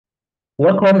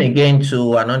Welcome again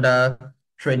to another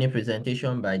training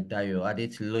presentation by Dayo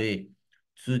Adetiloye.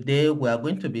 Today, we are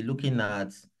going to be looking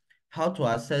at how to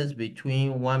access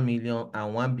between 1 million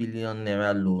and 1 billion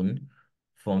naira loan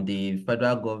from the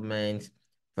federal government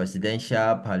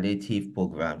presidential palliative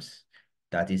programs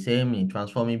that is aimed in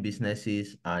transforming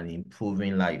businesses and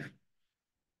improving life.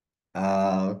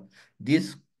 Uh,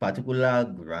 this particular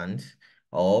grant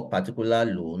or particular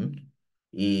loan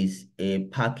is a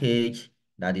package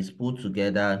that is put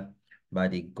together by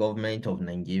the government of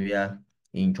Nigeria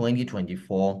in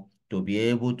 2024 to be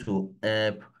able to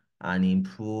help and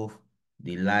improve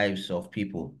the lives of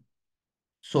people.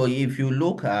 So if you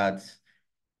look at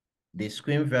the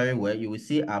screen very well, you will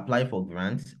see apply for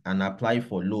grants and apply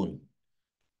for loan.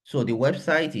 So the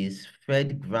website is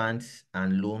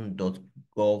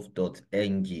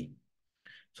fedgrantsandloan.gov.ng.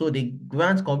 So the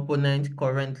grant component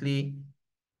currently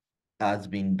has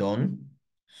been done.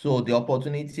 So the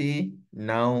opportunity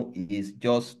now is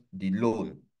just the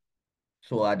loan.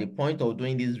 So at the point of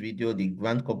doing this video, the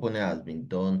grant component has been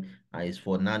done and is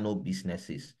for nano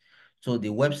businesses. So the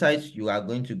website you are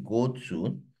going to go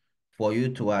to for you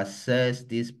to access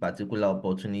this particular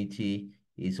opportunity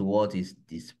is what is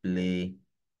displayed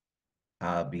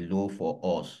below for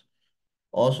us.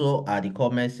 Also, at the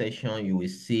comment section, you will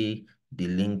see the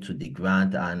link to the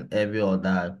grant and every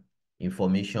other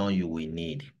information you will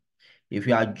need. If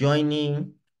you are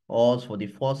joining us for the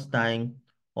first time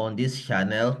on this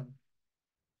channel,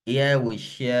 here we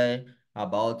share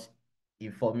about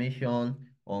information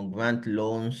on grant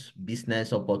loans,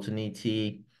 business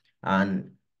opportunity,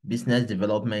 and business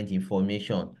development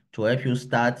information to help you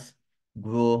start,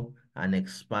 grow, and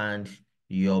expand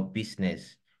your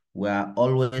business. We are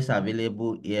always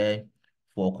available here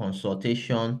for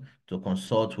consultation to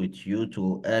consult with you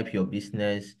to help your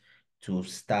business to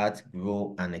start,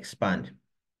 grow, and expand.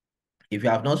 If you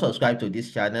have not subscribed to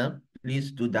this channel,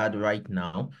 please do that right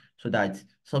now so that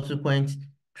subsequent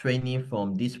training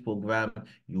from this program,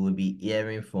 you will be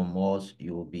hearing from us.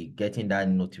 You will be getting that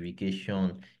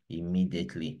notification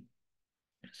immediately.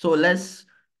 So let's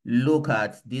look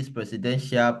at this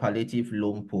presidential palliative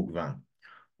loan program.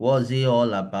 What's it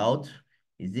all about?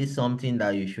 Is this something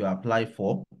that you should apply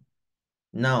for?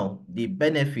 Now, the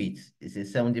benefits is a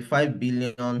 75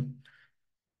 billion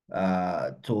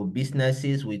to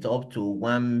businesses with up to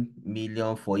 1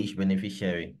 million for each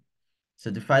beneficiary.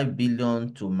 35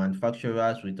 billion to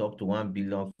manufacturers with up to 1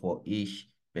 billion for each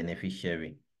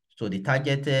beneficiary. So the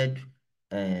targeted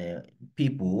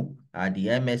people are the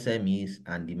MSMEs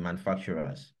and the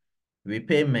manufacturers.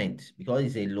 Repayment, because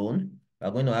it's a loan,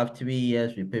 we're going to have 3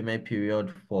 years repayment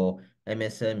period for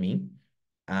MSME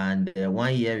and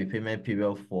 1 year repayment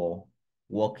period for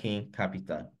working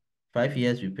capital. 5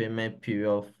 years repayment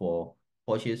period for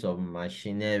purchase of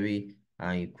machinery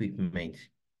and equipment.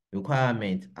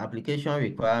 Requirement, application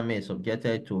requirement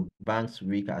subjected to bank's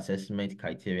risk assessment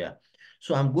criteria.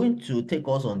 So I'm going to take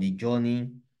us on the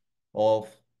journey of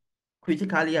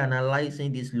critically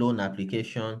analyzing this loan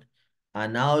application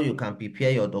and how you can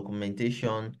prepare your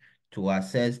documentation to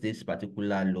assess this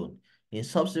particular loan. In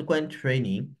subsequent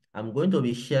training, I'm going to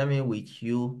be sharing with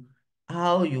you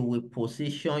how you will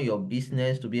position your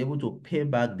business to be able to pay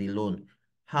back the loan,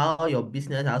 how your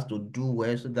business has to do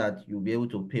well so that you'll be able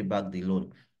to pay back the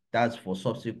loan. That's for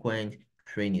subsequent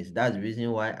trainings. That's the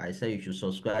reason why I say you should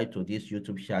subscribe to this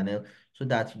YouTube channel so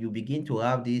that you begin to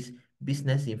have this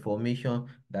business information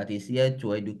that is here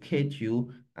to educate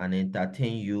you and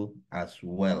entertain you as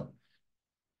well.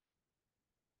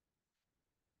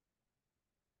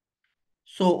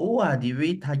 So who are the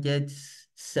real target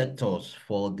sectors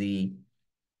for the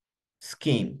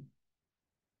scheme?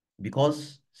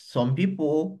 Because some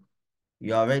people,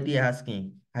 you're already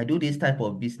asking, I do this type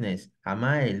of business, am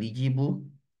I eligible?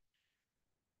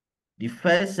 The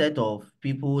first set of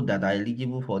people that are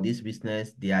eligible for this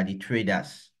business, they are the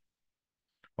traders,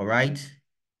 all right?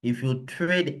 If you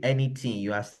trade anything,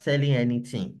 you are selling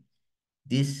anything,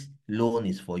 this loan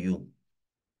is for you.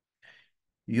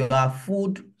 Your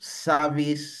food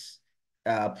service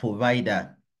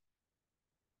provider,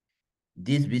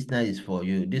 this business is for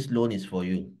you. This loan is for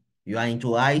you. You are into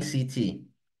ICT,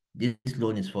 this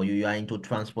loan is for you. You are into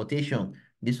transportation,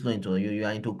 this loan is for you. You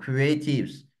are into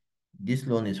creatives, this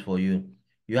loan is for you.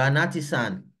 You are an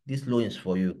artisan, this loan is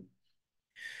for you.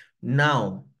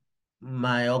 Now,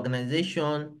 my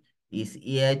organization is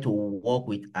here to work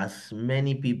with as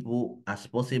many people as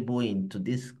possible into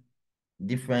these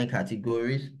different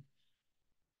categories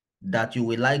that you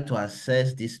would like to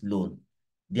access this loan.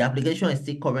 The application is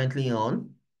still currently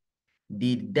on.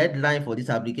 The deadline for this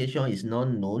application is not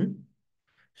known.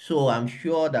 So I'm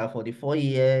sure that for the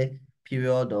 4-year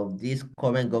period of this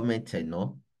current government tenure,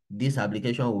 this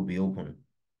application will be open.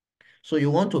 So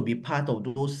you want to be part of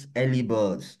those early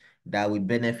birds that will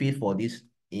benefit for this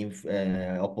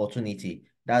opportunity.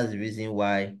 That's the reason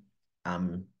why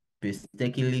I'm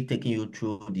painstakingly taking you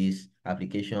through this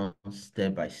application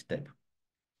step by step.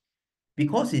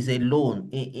 Because it's a loan,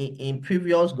 in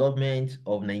previous government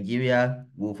of Nigeria,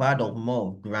 we've had of more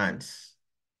of grants.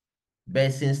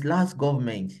 But since last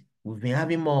government, we've been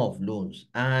having more of loans,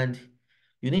 and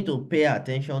you need to pay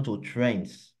attention to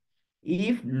trends.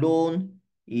 If loan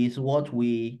is what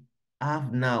we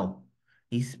have now,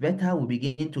 it's better we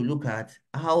begin to look at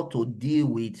how to deal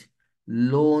with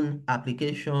loan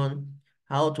application,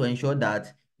 how to ensure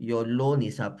that your loan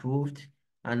is approved,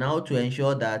 and how to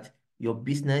ensure that your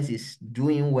business is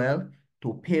doing well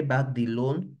to pay back the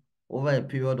loan over a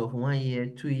period of 1 year,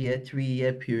 2 year, 3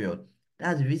 year period.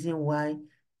 That's the reason why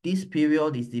this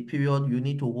period is the period you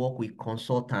need to work with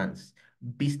consultants,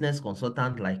 business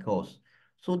consultants like us,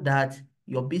 so that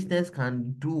your business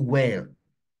can do well.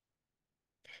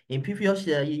 In previous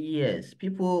years,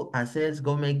 people access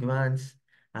government grants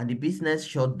and the business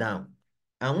shut down.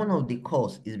 And one of the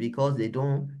cause is because they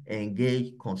don't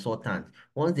engage consultants.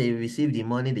 Once they receive the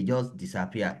money, they just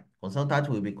disappear. Consultants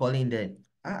will be calling them,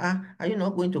 are you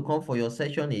not going to come for your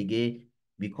session again?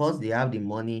 Because they have the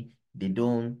money, they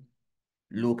don't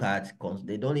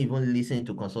they don't even listen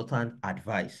to consultant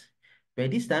advice.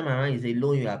 But this time around is a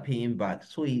loan you are paying back.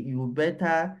 So you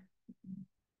better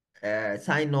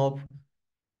sign up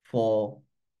for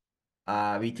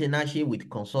retainership with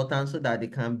consultants so that they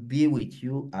can be with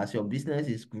you as your business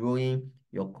is growing.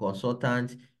 Your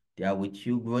consultants, they are with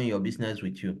you, growing your business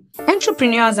with you.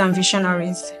 Entrepreneurs and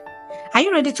visionaries, are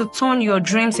you ready to turn your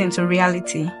dreams into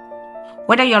reality?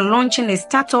 Whether you're launching a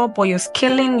startup or you're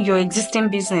scaling your existing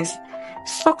business,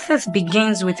 success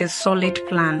begins with a solid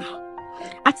plan.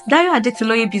 At Dayo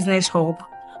Adetiloye Business Hub,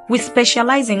 we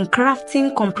specialize in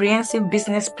crafting comprehensive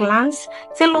business plans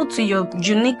tailored to your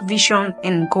unique vision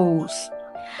and goals.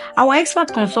 Our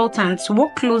expert consultants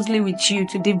work closely with you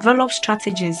to develop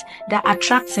strategies that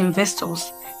attract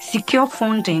investors, secure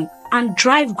funding, and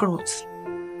drive growth.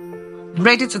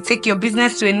 Ready to take your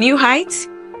business to a new height?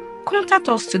 Contact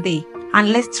us today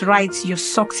and let's write your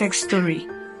success story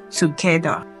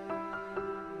together.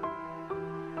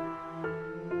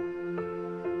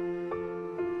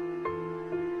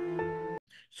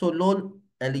 So loan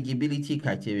eligibility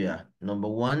criteria. Number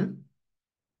one,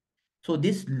 so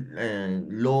this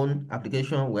loan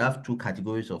application, we have two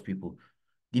categories of people.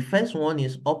 The first one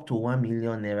is up to 1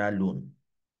 million naira loan.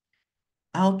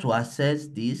 How to assess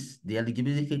this, the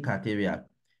eligibility criteria?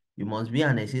 You must be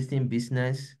an existing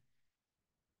business,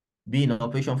 be in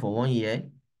operation for 1 year.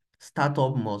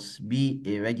 Startup must be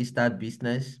a registered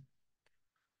business.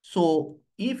 So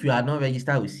if you are not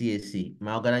registered with CAC,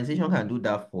 my organization can do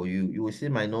that for you. You will see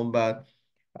my number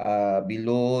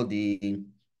below the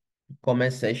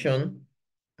comment section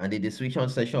and the description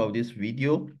section of this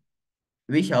video.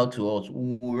 Reach out to us.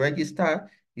 We will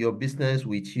register your business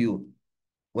with you.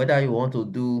 Whether you want to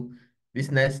do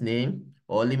business name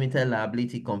or limited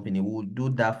liability company, we will do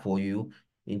that for you.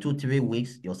 In 2-3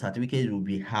 weeks, your certificate will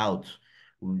be out.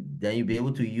 Then you'll be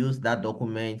able to use that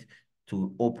document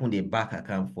to open a bank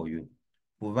account for you.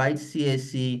 Provide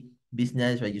CAC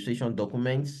business registration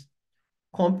documents,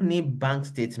 company bank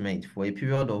statement for a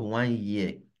period of 1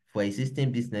 year for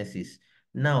existing businesses.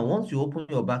 Now, once you open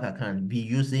your bank account, be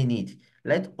using it.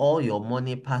 Let all your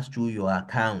money pass through your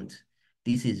account.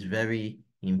 This is very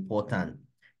important.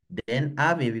 Then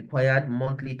have a required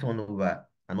monthly turnover,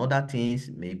 and other things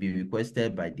may be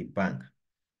requested by the bank.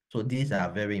 So these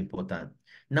are very important.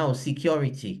 Now,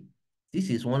 security. This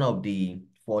is one of the,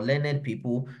 for learned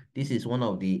people, this is one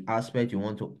of the aspects you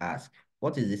want to ask.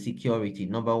 What is the security?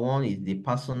 Number one is the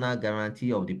personal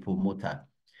guarantee of the promoter.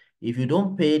 If you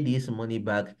don't pay this money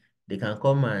back, they can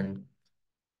come and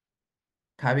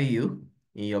carry you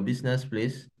in your business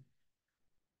place,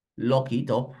 lock it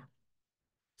up,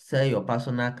 sell your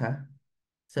personal car,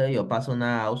 sell your personal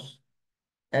house,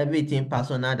 everything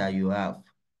personal that you have.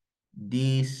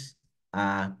 These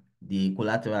are the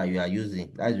collateral you are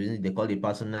using. That's the reason they call it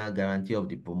personal guarantee of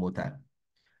the promoter.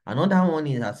 Another one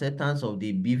is acceptance of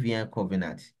the BVN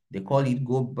covenant. They call it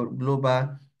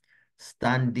Global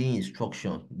Standing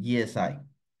Instruction, GSI,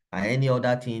 and any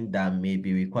other thing that may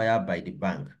be required by the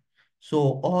bank.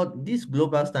 So all this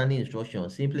global standing instruction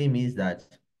simply means that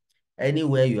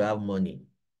anywhere you have money,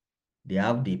 they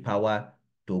have the power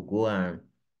to go and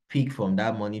pick from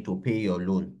that money to pay your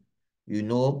loan. You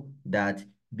know that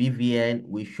BVN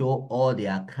will show all the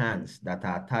accounts that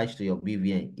are attached to your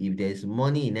BVN. If there's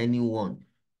money in any one,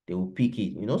 they will pick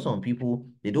it. You know, some people,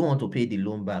 they don't want to pay the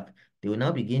loan back. They will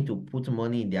now begin to put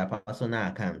money in their personal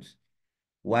accounts.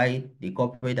 Why the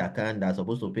corporate account that's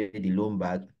supposed to pay the loan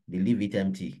back, they leave it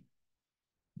empty.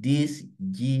 This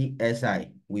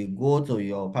GSI will go to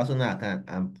your personal account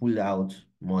and pull out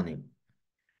money.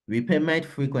 Repayment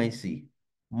frequency,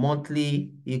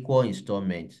 monthly equal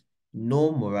installments,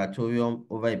 no moratorium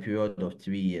over a period of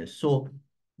 3 years. So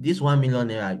this 1 million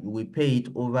naira, you will pay it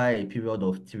over a period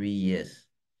of 3 years.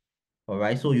 All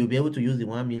right, so you'll be able to use the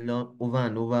 1 million over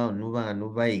and over and over and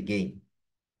over again.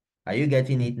 Are you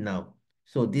getting it now?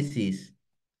 So this is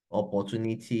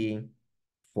opportunity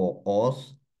for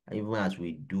us, even as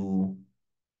we do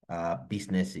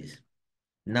businesses.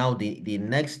 Now, the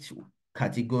next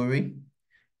category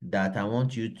that I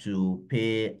want you to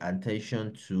pay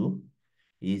attention to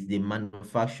is the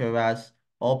manufacturers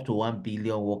up to 1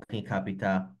 billion working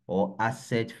capital or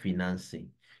asset financing.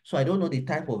 So I don't know the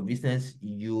type of business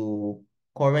you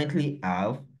currently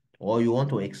have or you want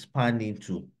to expand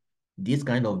into. This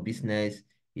kind of business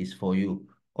is for you.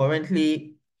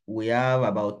 Currently, we have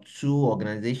about 2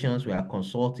 organizations we are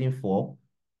consulting for,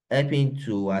 helping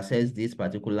to assess this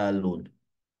particular loan.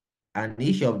 And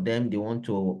each of them, they want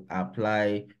to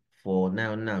apply for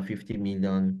 950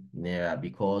 million naira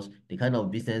because the kind of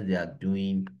business they are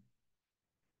doing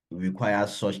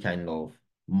requires such kind of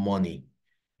money.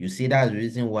 You see, that's the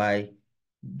reason why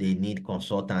they need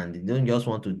consultants. They don't just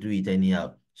want to do it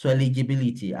anyhow. So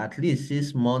eligibility, at least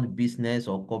 6 month business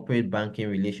or corporate banking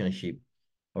relationship.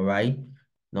 All right.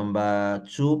 Number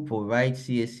 2, provide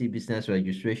CAC business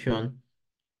registration.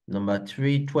 Number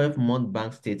 3, 12-month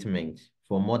bank statement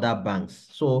from other banks.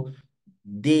 So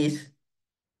this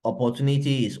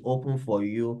opportunity is open for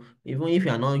you. Even if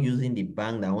you are not using the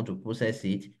bank that want to process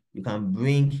it, you can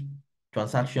bring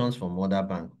transactions from other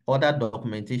bank. Other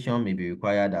documentation may be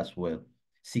required as well.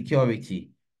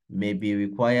 Security may be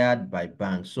required by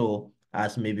bank. So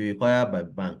as may be required by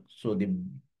bank. So the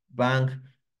bank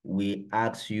will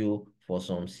ask you for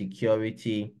some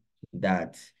security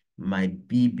that might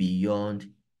be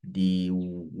beyond the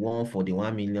one for the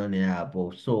 1 million naira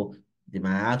above. So they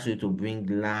might ask you to bring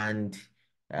land,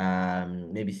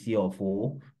 maybe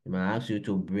CFO. They might ask you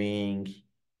to bring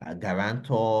a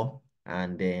guarantor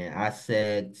and then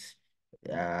assets,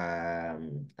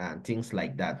 and things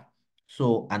like that.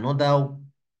 So another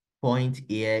point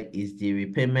here is the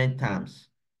repayment terms.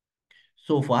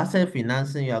 So for asset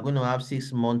financing, you are going to have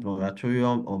 6 month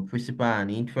moratorium on principal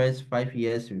and interest, 5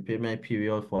 years repayment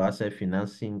period for asset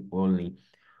financing only.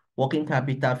 Working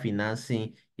capital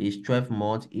financing is 12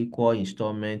 months equal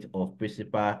installment of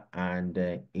principal and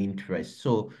interest.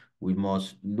 So we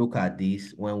must look at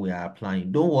this when we are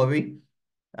applying. Don't worry,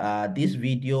 this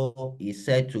video is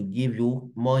set to give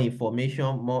you more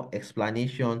information, more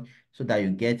explanation so that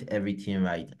you get everything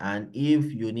right. And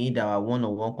if you need our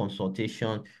one-on-one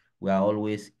consultation, we are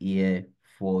always here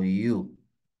for you.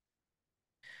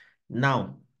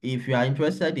 Now, if you are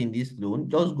interested in this loan,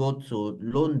 just go to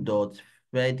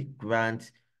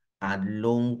loan.fedgrant and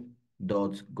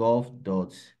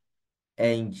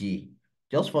loan.gov.ng.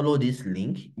 Just follow this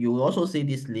link. You will also see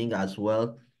this link as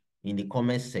well in the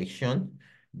comment section.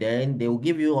 Then they will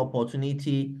give you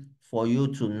opportunity for you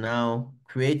to now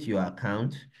create your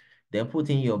account, then put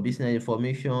in your business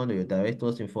information, your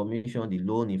director's information, the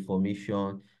loan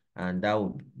information, and that will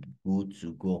be good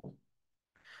to go.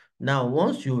 Now,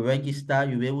 once you register,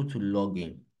 you'll be able to log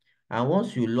in. And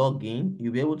once you log in,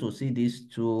 you'll be able to see these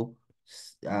two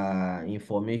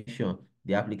information,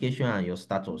 the application and your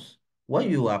status. When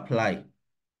you apply,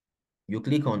 you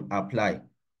click on apply.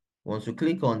 Once you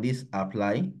click on this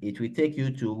apply, it will take you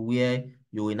to where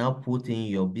you will now put in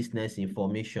your business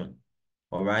information.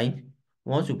 All right.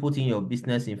 Once you put in your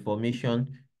business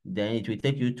information, then it will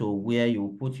take you to where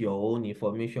you put your own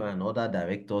information and other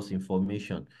directors'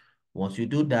 information. Once you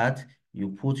do that, you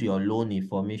put your loan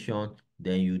information,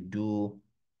 then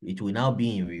it will now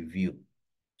be in review.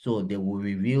 So they will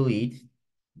review it,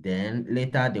 then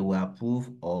later they will approve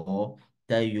or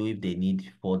tell you if they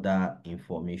need further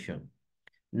information.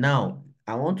 Now,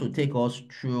 I want to take us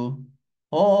through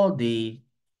all the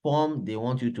form they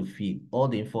want you to fill, all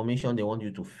the information they want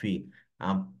you to fill,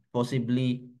 and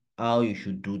possibly how you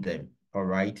should do them. All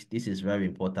right, this is very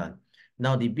important.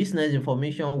 Now, the business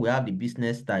information, we have the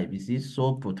business type. Is it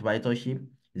sole proprietorship?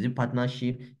 Is it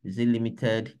partnership? Is it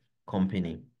limited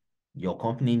company? Your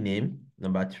company name.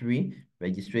 Number 3,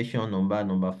 registration number.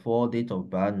 Number 4, date of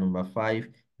birth. Number 5,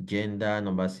 gender.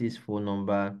 Number 6, phone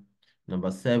number.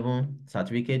 Number 7,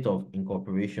 certificate of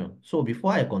incorporation. So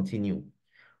before I continue,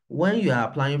 when you are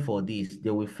applying for this,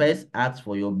 they will first ask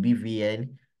for your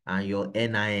BVN and your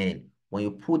NIN. when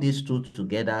you put these two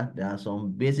together, there are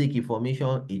some basic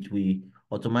information it will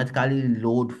automatically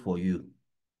load for you.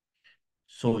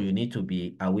 So you need to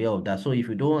be aware of that. So if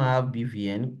you don't have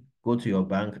BVN, go to your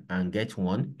bank and get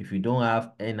one. If you don't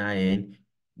have NIN,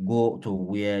 go to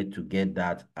where to get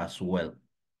that as well.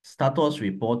 Status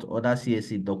report, other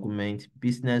CAC document,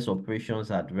 business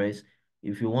operations address.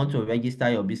 If you want to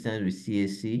register your business with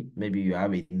CAC, maybe you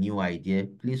have a new idea,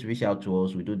 please reach out to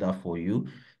us. We do that for you.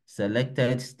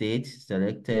 Selected state,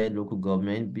 selected local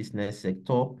government, business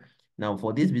sector. Now,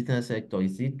 for this business sector,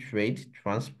 is it trade,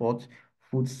 transport,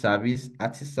 food service,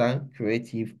 artisan,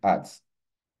 creative arts?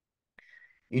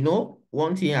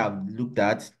 One thing I've looked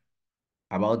at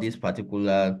about this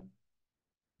particular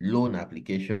loan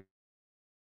application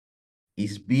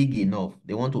is big enough.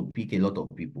 They want to pick a lot of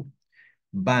people.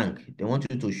 Bank, they want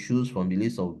you to choose from the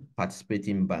list of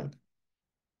participating bank.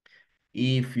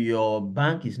 If your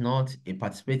bank is not a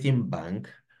participating bank,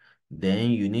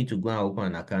 then you need to go and open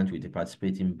an account with a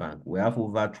participating bank. We have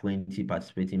over 20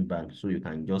 participating banks, so you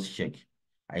can just check.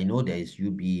 I know there is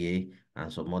UBA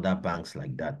and some other banks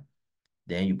like that.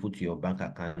 Then you put your bank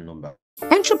account number.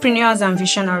 Entrepreneurs and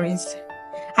visionaries,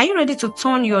 are you ready to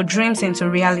turn your dreams into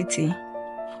reality?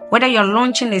 Whether you're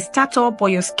launching a startup or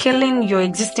you're scaling your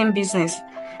existing business,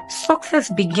 success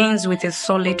begins with a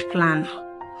solid plan.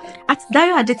 At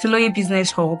Dayo Adetiloye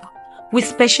Business Hub, we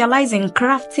specialize in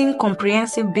crafting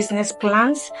comprehensive business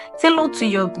plans tailored to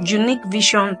your unique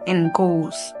vision and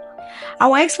goals.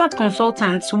 Our expert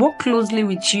consultants work closely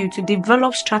with you to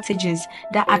develop strategies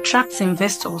that attract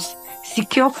investors,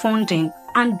 secure funding,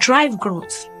 and drive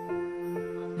growth.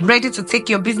 Ready to take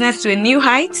your business to a new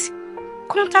height?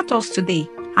 Contact us today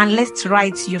and let's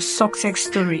write your success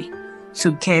story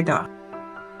together.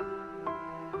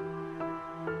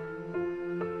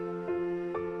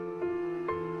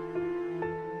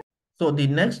 So the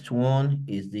next one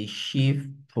is the chief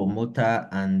promoter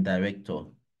and director.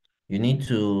 You need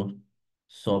to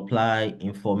supply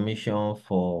information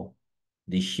for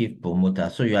the chief promoter.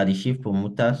 So you are the chief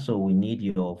promoter, so we need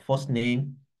your first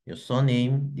name, your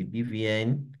surname, the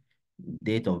BVN,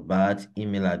 date of birth,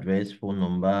 email address, phone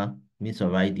number, means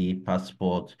of ID,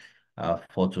 passport,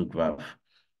 photograph.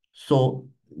 So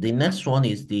the next one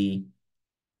is the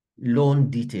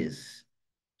loan details.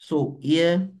 So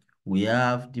here we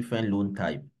have different loan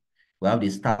type. We have the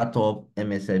startup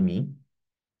MSME.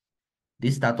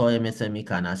 This startup MSME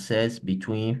can access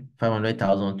between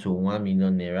 500,000 to 1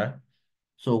 million naira.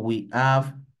 So we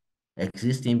have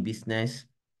existing business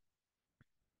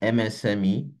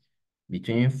MSME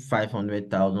between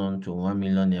 500,000 to 1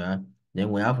 million naira. Then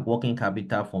we have working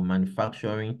capital for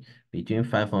manufacturing between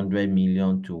 500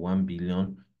 million to 1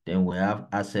 billion. Then we have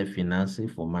asset financing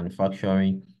for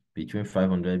manufacturing between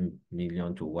 500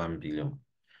 million to 1 billion.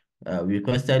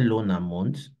 Requested loan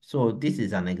amount. So this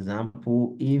is an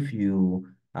example. If you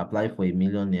apply for 1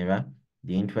 million naira,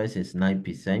 the interest is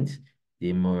 9%.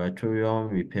 The moratorium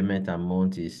repayment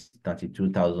amount is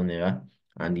 32,000 naira.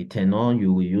 And the tenor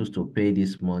you will use to pay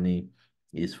this money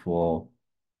is for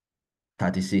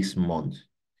 36 months.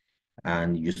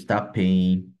 And you start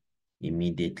paying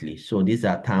immediately. So these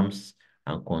are terms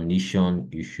and conditions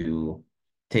you should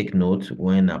take note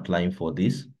when applying for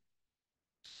this.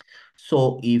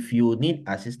 So if you need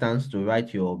assistance to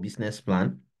write your business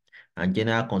plan and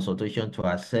general consultation to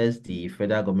access the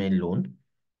federal government loan,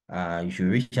 you should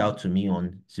reach out to me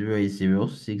on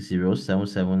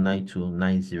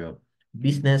 08060779290.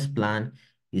 Business plan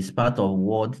is part of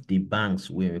what the banks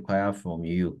will require from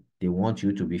you. They want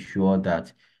you to be sure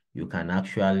that you can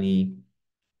actually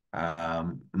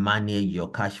manage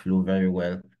your cash flow very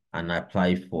well and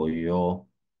apply for your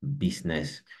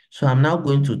business. So I'm now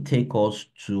going to take us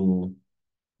to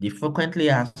the frequently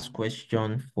asked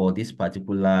question for this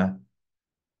particular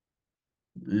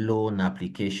loan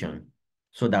application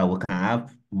so that we can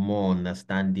have more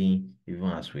understanding even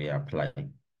as we apply.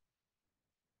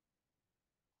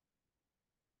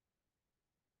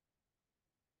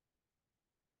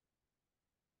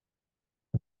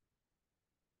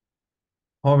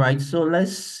 All right, so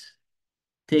let's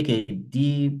take a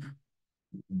deep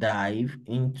dive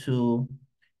into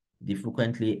the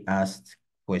frequently asked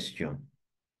question.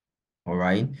 All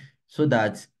right, so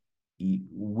that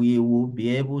we will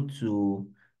be able to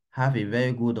have a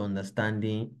very good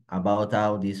understanding about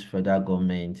how this federal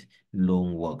government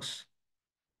loan works.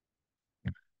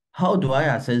 How do I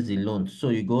access the loan? So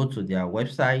you go to their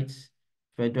website,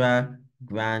 federal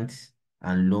grants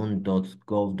and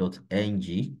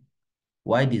loan.gov.ng.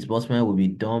 Why disbursement will be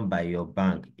done by your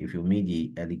bank if you meet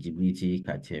the eligibility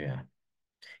criteria.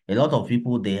 A lot of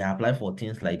people, they apply for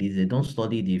things like this. They don't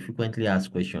study the frequently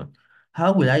asked question.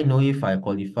 How will I know if I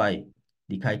qualify?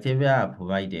 The criteria are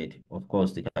provided. Of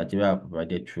course, the criteria are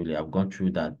provided truly. I've gone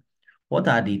through that. What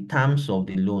are the terms of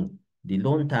the loan? The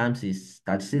loan terms is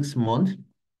 36 months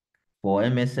for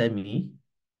MSME,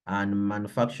 and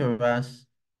manufacturers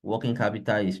working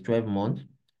capital is 12 months,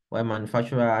 while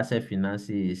manufacturer asset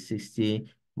financing is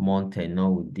 60-month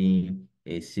tenure within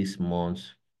a 6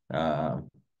 months uh,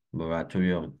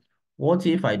 moratorium. What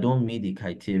if I don't meet the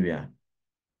criteria?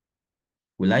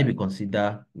 Will I be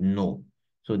considered? No.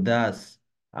 So that's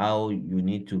how you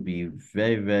need to be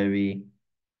very, very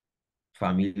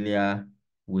familiar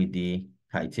with the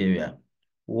criteria.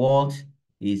 What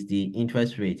is the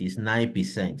interest rate? It's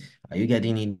 9%. Are you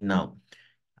getting it now?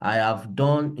 I have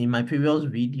done, in my previous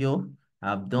video,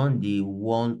 I've done the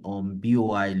one on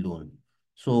BOI loan.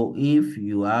 So if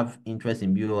you have interest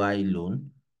in BOI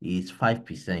loan, it's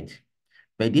 5%.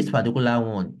 But this particular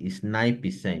one is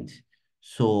 9%.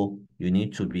 So you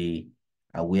need to be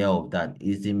aware of that.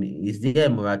 Is there a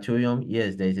moratorium?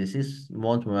 Yes, there is a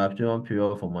 6-month moratorium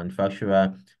period for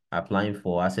manufacturer applying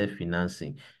for asset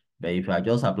financing. But if you are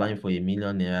just applying for ₦1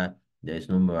 million, there is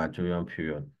no moratorium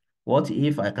period. What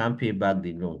if I can't pay back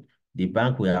the loan? The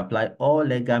bank will apply all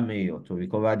legal measures to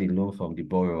recover the loan from the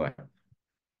borrower.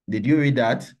 Did you read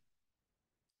that?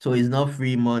 So it's not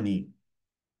free money.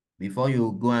 Before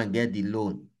you go and get the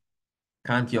loan,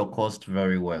 count your cost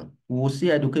very well. We will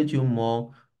still educate you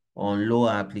more on loan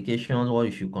applications, what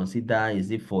you should consider, is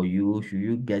it for you, should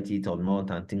you get it or not,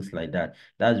 and things like that.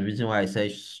 That's the reason why I said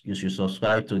you should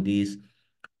subscribe to this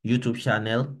YouTube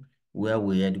channel where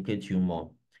we educate you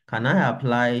more. Can I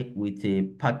apply with a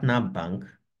partner bank,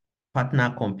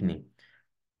 partner company?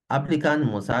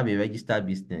 Applicant must have a registered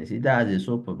business, either as a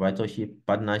sole proprietorship,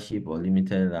 partnership, or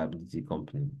limited liability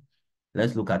company.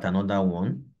 Let's look at another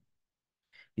one.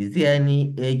 Is there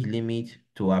any age limit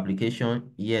to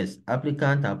application? Yes,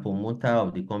 applicant and promoter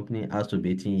of the company has to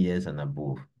be 18 years and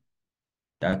above.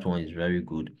 That one is very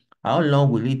good. How long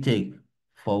will it take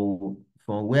from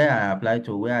where I apply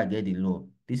to where I get the loan?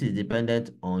 This is dependent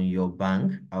on your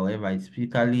bank. However, it's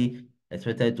typically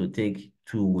expected to take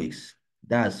 2 weeks.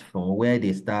 That's from where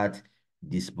they start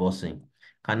disbursing.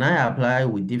 Can I apply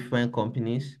with different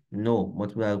companies? No,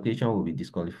 multiple application will be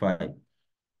disqualified.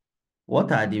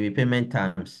 What are the repayment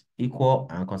terms? Equal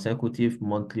and consecutive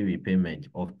monthly repayment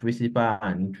of principal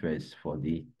and interest for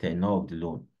the tenure of the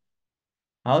loan.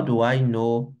 How do I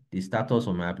know the status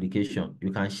of my application?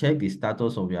 You can check the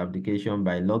status of your application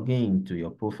by logging into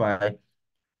your profile.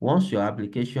 Once your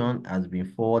application has been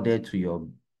forwarded to your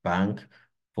bank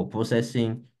for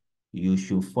processing, you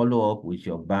should follow up with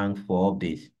your bank for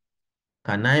updates.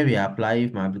 Can I reapply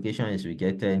if my application is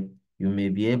rejected? You may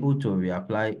be able to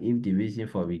reapply if the reason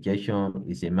for rejection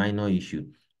is a minor issue.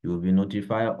 You will be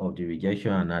notified of the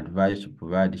rejection and advised to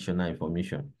provide additional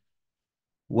information.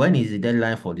 When is the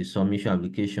deadline for the submission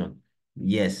application?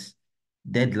 Yes,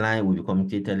 deadline will be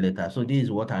communicated later. So this is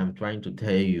what I'm trying to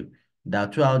tell you,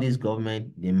 that throughout this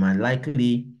government, they might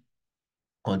likely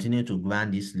continue to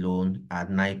grant this loan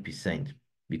at 9%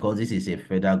 because this is a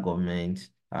federal government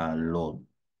loan.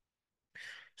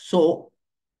 So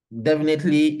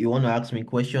definitely you want to ask me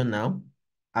question now.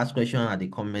 Ask question at the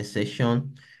comment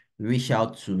section. Reach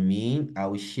out to me. I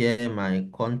will share my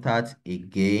contact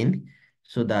again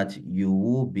so that you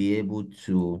will be able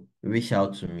to reach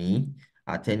out to me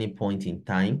at any point in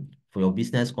time for your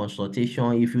business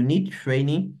consultation. If you need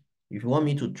training, if you want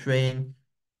me to train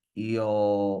in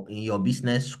your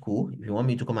business school, if you want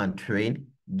me to come and train,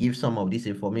 give some of this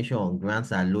information on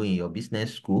grants and loan in your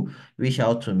business school, reach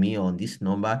out to me on this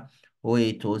number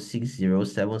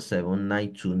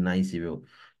 08060779290.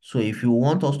 So if you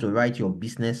want us to write your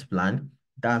business plan,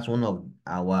 that's one of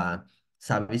our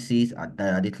services at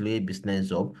Directly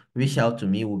Business Hub. Reach out to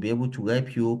me. We'll be able to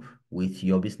help you with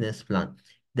your business plan.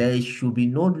 There should be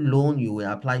no loan you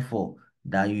will apply for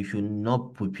that you should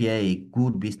not prepare a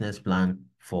good business plan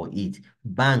for it.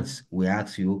 Banks will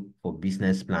ask you for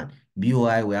business plan.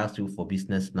 BOI will ask you for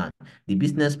business plan. The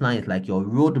business plan is like your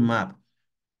roadmap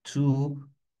to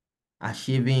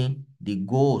achieving the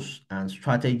goals and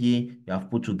strategy you have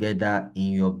put together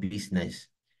in your business.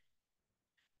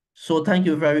 So thank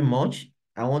you very much.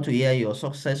 I want to hear your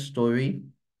success story.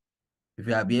 If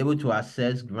you are be able to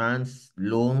access grants,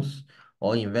 loans,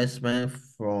 or investment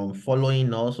from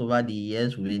following us over the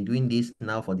years, we've been doing this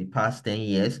now for the past 10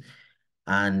 years,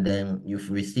 and you've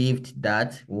received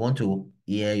that. We want to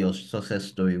hear your success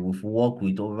story. We've worked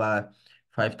with over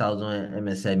 5,000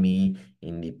 MSME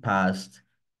in the past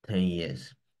 10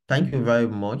 years. Thank you very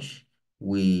much.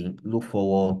 We look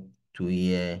forward to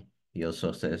hear your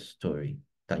success story.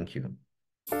 Thank you.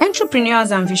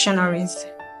 Entrepreneurs and visionaries,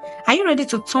 are you ready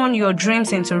to turn your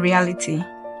dreams into reality?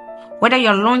 Whether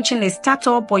you're launching a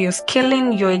startup or you're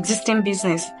scaling your existing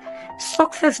business,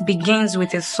 success begins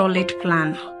with a solid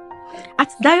plan. At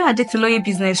Dayo Adetiloye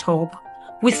Business Hub,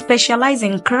 we specialize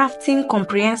in crafting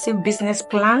comprehensive business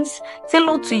plans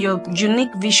tailored to your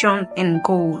unique vision and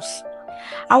goals.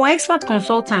 Our expert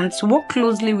consultants work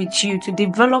closely with you to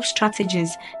develop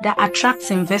strategies that attract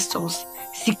investors,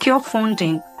 secure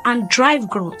funding, and drive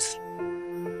growth.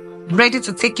 Ready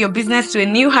to take your business to a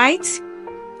new height?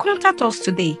 Contact us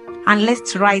today and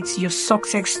let's write your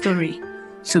success story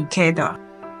together.